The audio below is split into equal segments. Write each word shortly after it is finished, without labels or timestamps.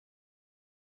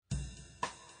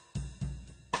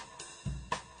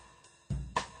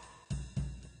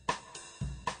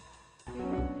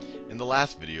the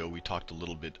last video, we talked a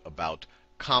little bit about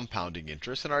compounding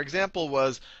interest, and our example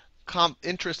was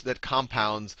interest that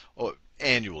compounds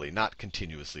annually, not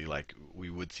continuously like we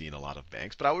would see in a lot of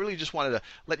banks. But I really just wanted to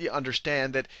let you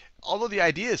understand that although the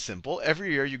idea is simple,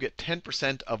 every year you get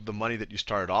 10% of the money that you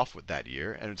started off with that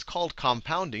year, and it's called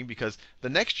compounding because the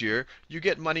next year you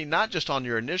get money not just on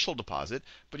your initial deposit,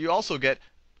 but you also get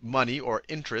money or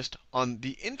interest on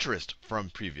the interest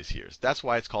from previous years. That's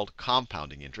why it's called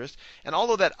compounding interest. And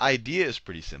although that idea is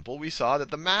pretty simple, we saw that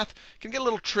the math can get a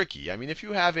little tricky. I mean, if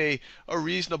you have a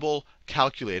reasonable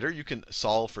calculator, you can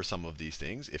solve for some of these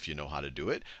things if you know how to do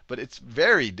it. But it's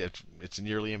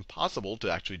nearly impossible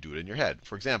to actually do it in your head.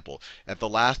 For example, at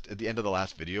the end of the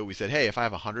last video, we said, hey, if I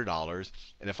have $100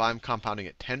 and if I'm compounding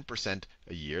at 10%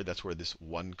 a year, that's where this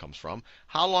 1 comes from,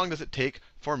 how long does it take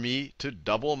for me to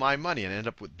double my money and end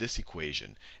up with this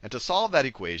equation? And to solve that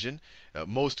equation,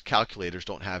 most calculators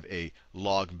don't have a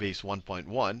log base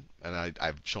 1.1, and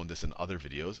I've shown this in other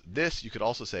videos. This, you could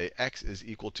also say x is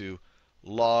equal to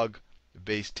log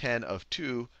base 10 of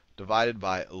 2 divided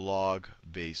by log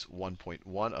base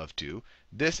 1.1 of 2.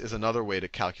 This is another way to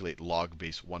calculate log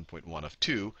base 1.1 of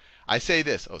 2. I say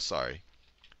this, oh sorry,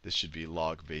 this should be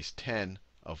log base 10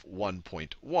 of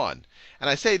 1.1. And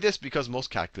I say this because most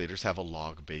calculators have a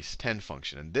log base 10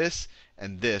 function. And this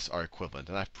are equivalent.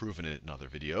 And I've proven it in other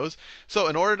videos. So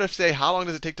in order to say how long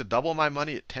does it take to double my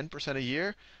money at 10% a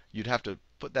year, you'd have to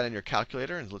put that in your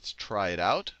calculator. And let's try it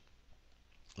out.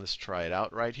 Let's try it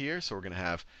out right here. So we're going to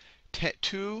have 2,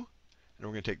 and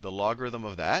we're going to take the logarithm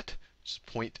of that, which is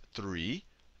 0.3,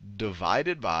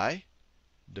 divided by,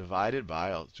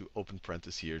 I'll do open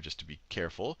parenthesis here just to be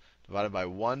careful, divided by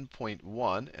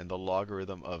 1.1, and the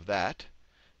logarithm of that,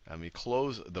 and we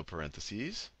close the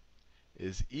parentheses,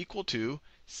 is equal to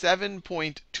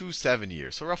 7.27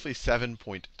 years. So roughly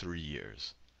 7.3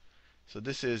 years. So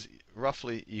this is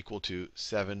roughly equal to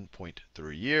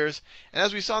 7.3 years. And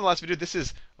as we saw in the last video, this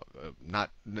is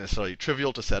not necessarily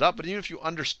trivial to set up, but even if you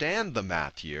understand the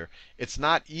math here, it's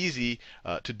not easy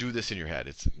to do this in your head.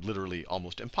 It's literally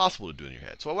almost impossible to do in your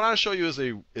head. So what I want to show you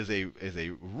is a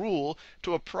rule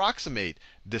to approximate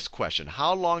this question.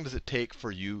 How long does it take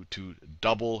for you to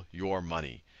double your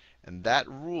money? And that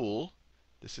rule,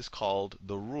 this is called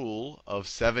the rule of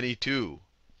 72.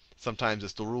 Sometimes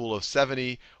it's the rule of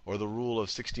 70 or the rule of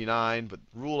 69, but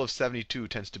rule of 72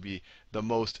 tends to be the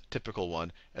most typical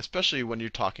one, especially when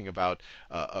you're talking about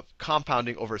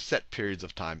compounding over set periods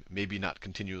of time, maybe not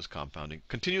continuous compounding.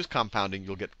 Continuous compounding,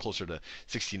 you'll get closer to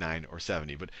 69 or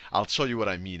 70, but I'll show you what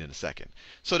I mean in a second.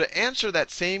 So to answer that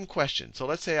same question, so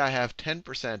let's say I have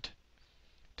 10%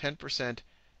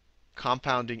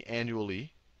 compounding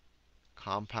annually,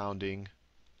 compounding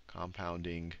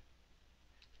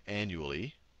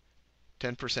annually.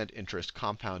 10% interest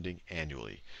compounding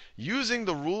annually. Using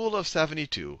the rule of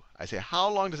 72, I say, how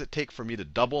long does it take for me to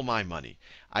double my money?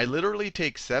 I literally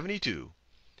take 72.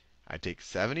 I take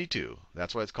 72.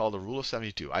 That's why it's called the rule of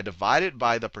 72. I divide it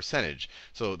by the percentage.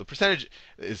 So the percentage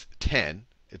is 10.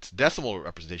 Its decimal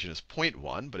representation is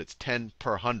 0.1, but it's 10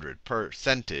 per 100,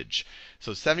 percentage.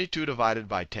 So 72 divided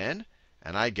by 10,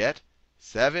 and I get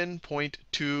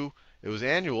 7.2. It was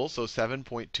annual, so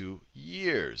 7.2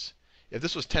 years. If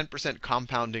this was 10%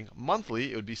 compounding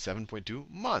monthly, it would be 7.2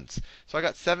 months. So I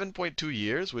got 7.2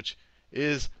 years, which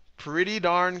is pretty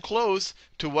darn close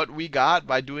to what we got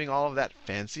by doing all of that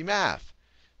fancy math.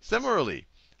 Similarly,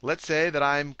 let's say that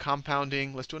I'm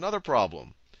compounding. Let's do another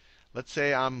problem. Let's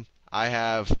say I'm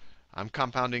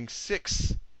compounding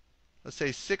 6. Let's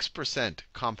say 6%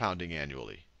 compounding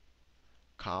annually.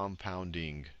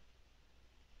 Compounding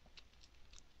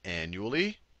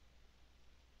annually.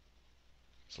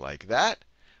 It's like that.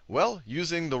 Well,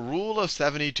 using the rule of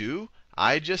 72,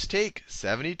 I just take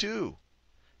 72,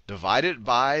 divide it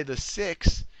by the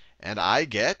 6, and I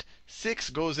get 6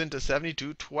 goes into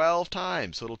 72 12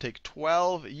 times. So it'll take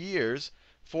 12 years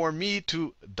for me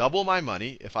to double my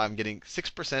money if I'm getting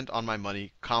 6% on my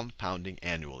money compounding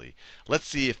annually. Let's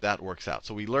see if that works out.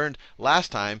 So we learned last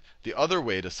time the other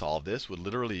way to solve this would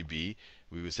literally be,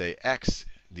 we would say x,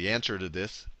 the answer to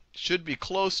this, should be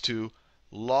close to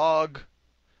log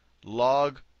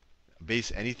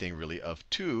base anything really of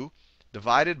 2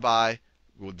 divided by,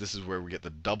 well, this is where we get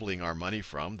the doubling our money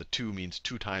from. The 2 means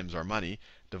 2 times our money,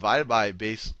 divided by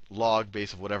log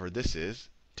base of whatever this is,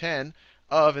 10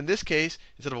 of, in this case,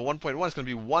 instead of a 1.1, it's going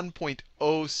to be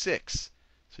 1.06.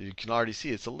 So you can already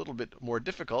see it's a little bit more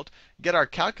difficult. Get our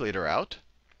calculator out.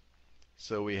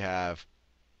 So we have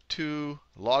 2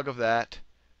 log of that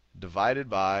divided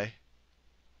by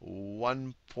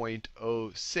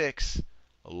 1.06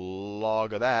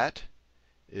 log of that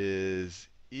is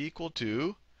equal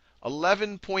to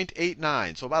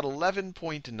 11.89. So about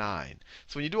 11.9.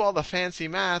 So when you do all the fancy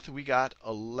math, we got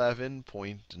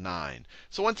 11.9.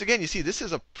 So once again, you see, this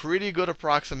is a pretty good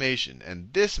approximation.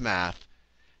 And this math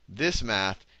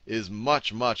is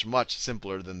much, much, much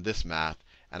simpler than this math.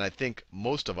 And I think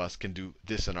most of us can do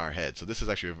this in our head. So this is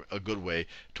actually a good way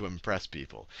to impress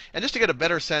people. And just to get a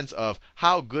better sense of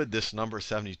how good this number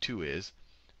 72 is,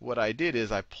 what I did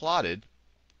is I plotted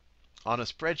on a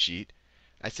spreadsheet.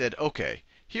 I said, OK,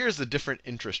 here's the different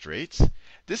interest rates.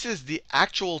 This is the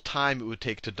actual time it would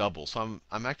take to double. So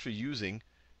I'm actually using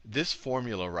this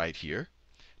formula right here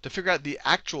to figure out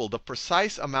the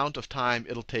precise amount of time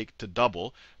it'll take to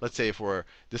double. Let's say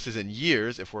this is in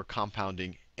years, if we're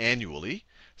compounding annually.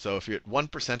 So if you're at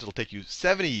 1%, it'll take you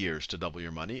 70 years to double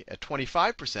your money. At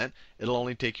 25%, it'll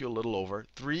only take you a little over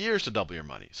 3 years to double your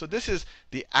money. So this is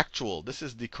the actual, this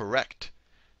is the correct.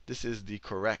 This is the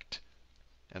correct.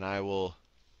 And I'll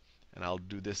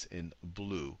do this in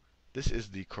blue. This is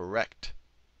the correct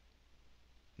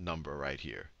number right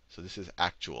here. So this is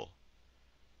actual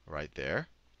right there.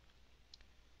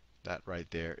 That right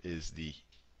there is the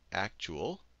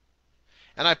actual.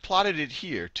 And I plotted it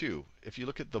here too. If you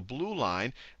look at the blue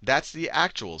line, that's the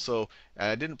actual. So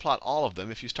I didn't plot all of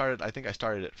them. If you started, I think I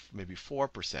started at maybe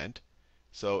 4%.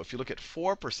 So if you look at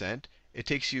 4%, it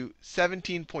takes you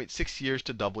 17.6 years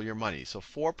to double your money. So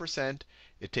 4%,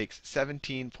 it takes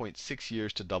 17.6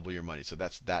 years to double your money. So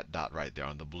that's that dot right there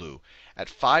on the blue. At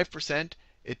 5%,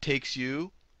 it takes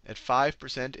you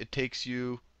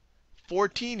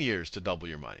 14 years to double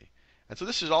your money. And so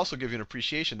this should also give you an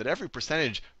appreciation that every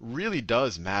percentage really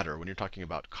does matter when you're talking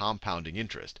about compounding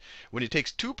interest. When it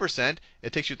takes 2%,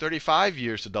 it takes you 35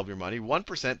 years to double your money.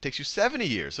 1% takes you 70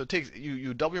 years. So it takes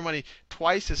you double your money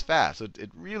twice as fast. So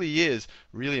it really is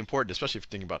really important, especially if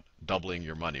you're thinking about doubling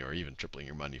your money or even tripling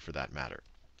your money for that matter.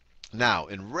 Now,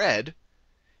 in red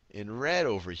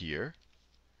over here,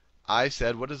 I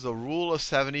said, what does the rule of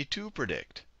 72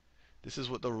 predict? This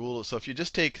is what the rule is. So if you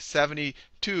just take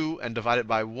 72 and divide it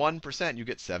by 1%, you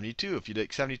get 72. If you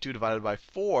take 72 divided by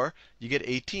 4, you get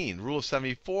 18. Rule of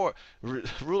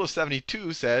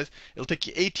 72 says it'll take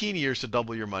you 18 years to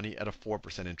double your money at a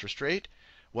 4% interest rate,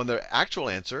 when the actual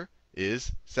answer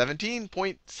is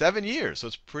 17.7 years. So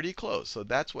it's pretty close. So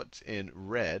that's what's in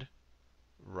red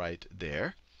right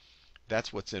there.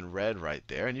 That's what's in red right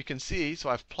there. And you can see, so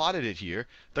I've plotted it here.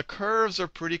 The curves are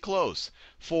pretty close.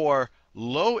 For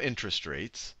low interest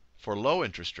rates,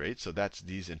 so that's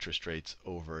these interest rates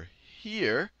over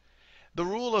here, the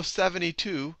rule of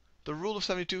 72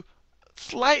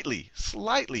 slightly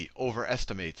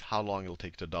overestimates how long it'll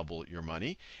take to double your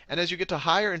money. And as you get to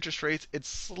higher interest rates, it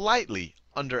slightly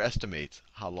underestimates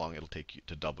how long it'll take you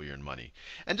to double your money.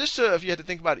 And just so if you had to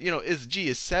think about it,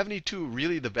 is 72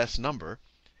 really the best number?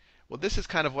 Well, this is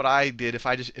kind of what I did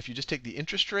if you just take the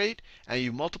interest rate and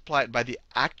you multiply it by the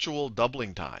actual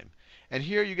doubling time. And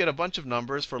here you get a bunch of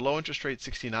numbers. For low interest rates,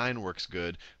 69 works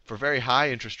good. For very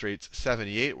high interest rates,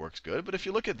 78 works good. But if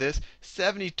you look at this,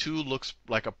 72 looks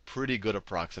like a pretty good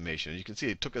approximation. You can see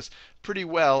it took us pretty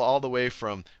well all the way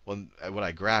from what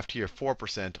I graphed here,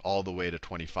 4% all the way to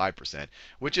 25%,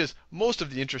 which is most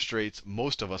of the interest rates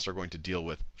most of us are going to deal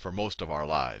with for most of our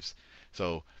lives.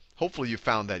 So hopefully you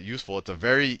found that useful. It's a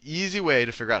very easy way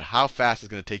to figure out how fast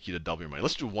it's going to take you to double your money.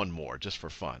 Let's do one more just for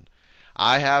fun.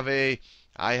 I have a,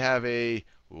 I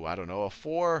don't know, a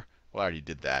 4. Well, I already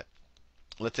did that.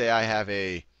 Let's say I have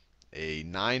a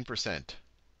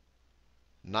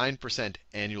 9%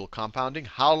 annual compounding.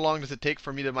 How long does it take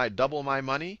for me to double my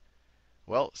money?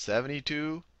 Well,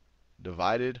 72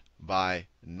 divided by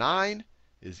 9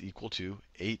 is equal to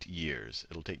 8 years.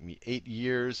 It'll take me 8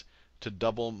 years to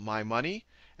double my money.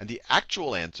 And the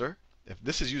actual answer, if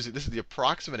this is the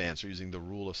approximate answer using the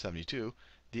rule of 72,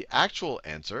 the actual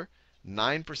answer,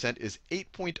 9%, is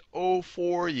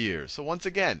 8.04 years. So once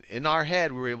again, in our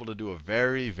head, we were able to do a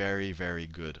very, very, very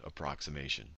good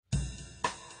approximation.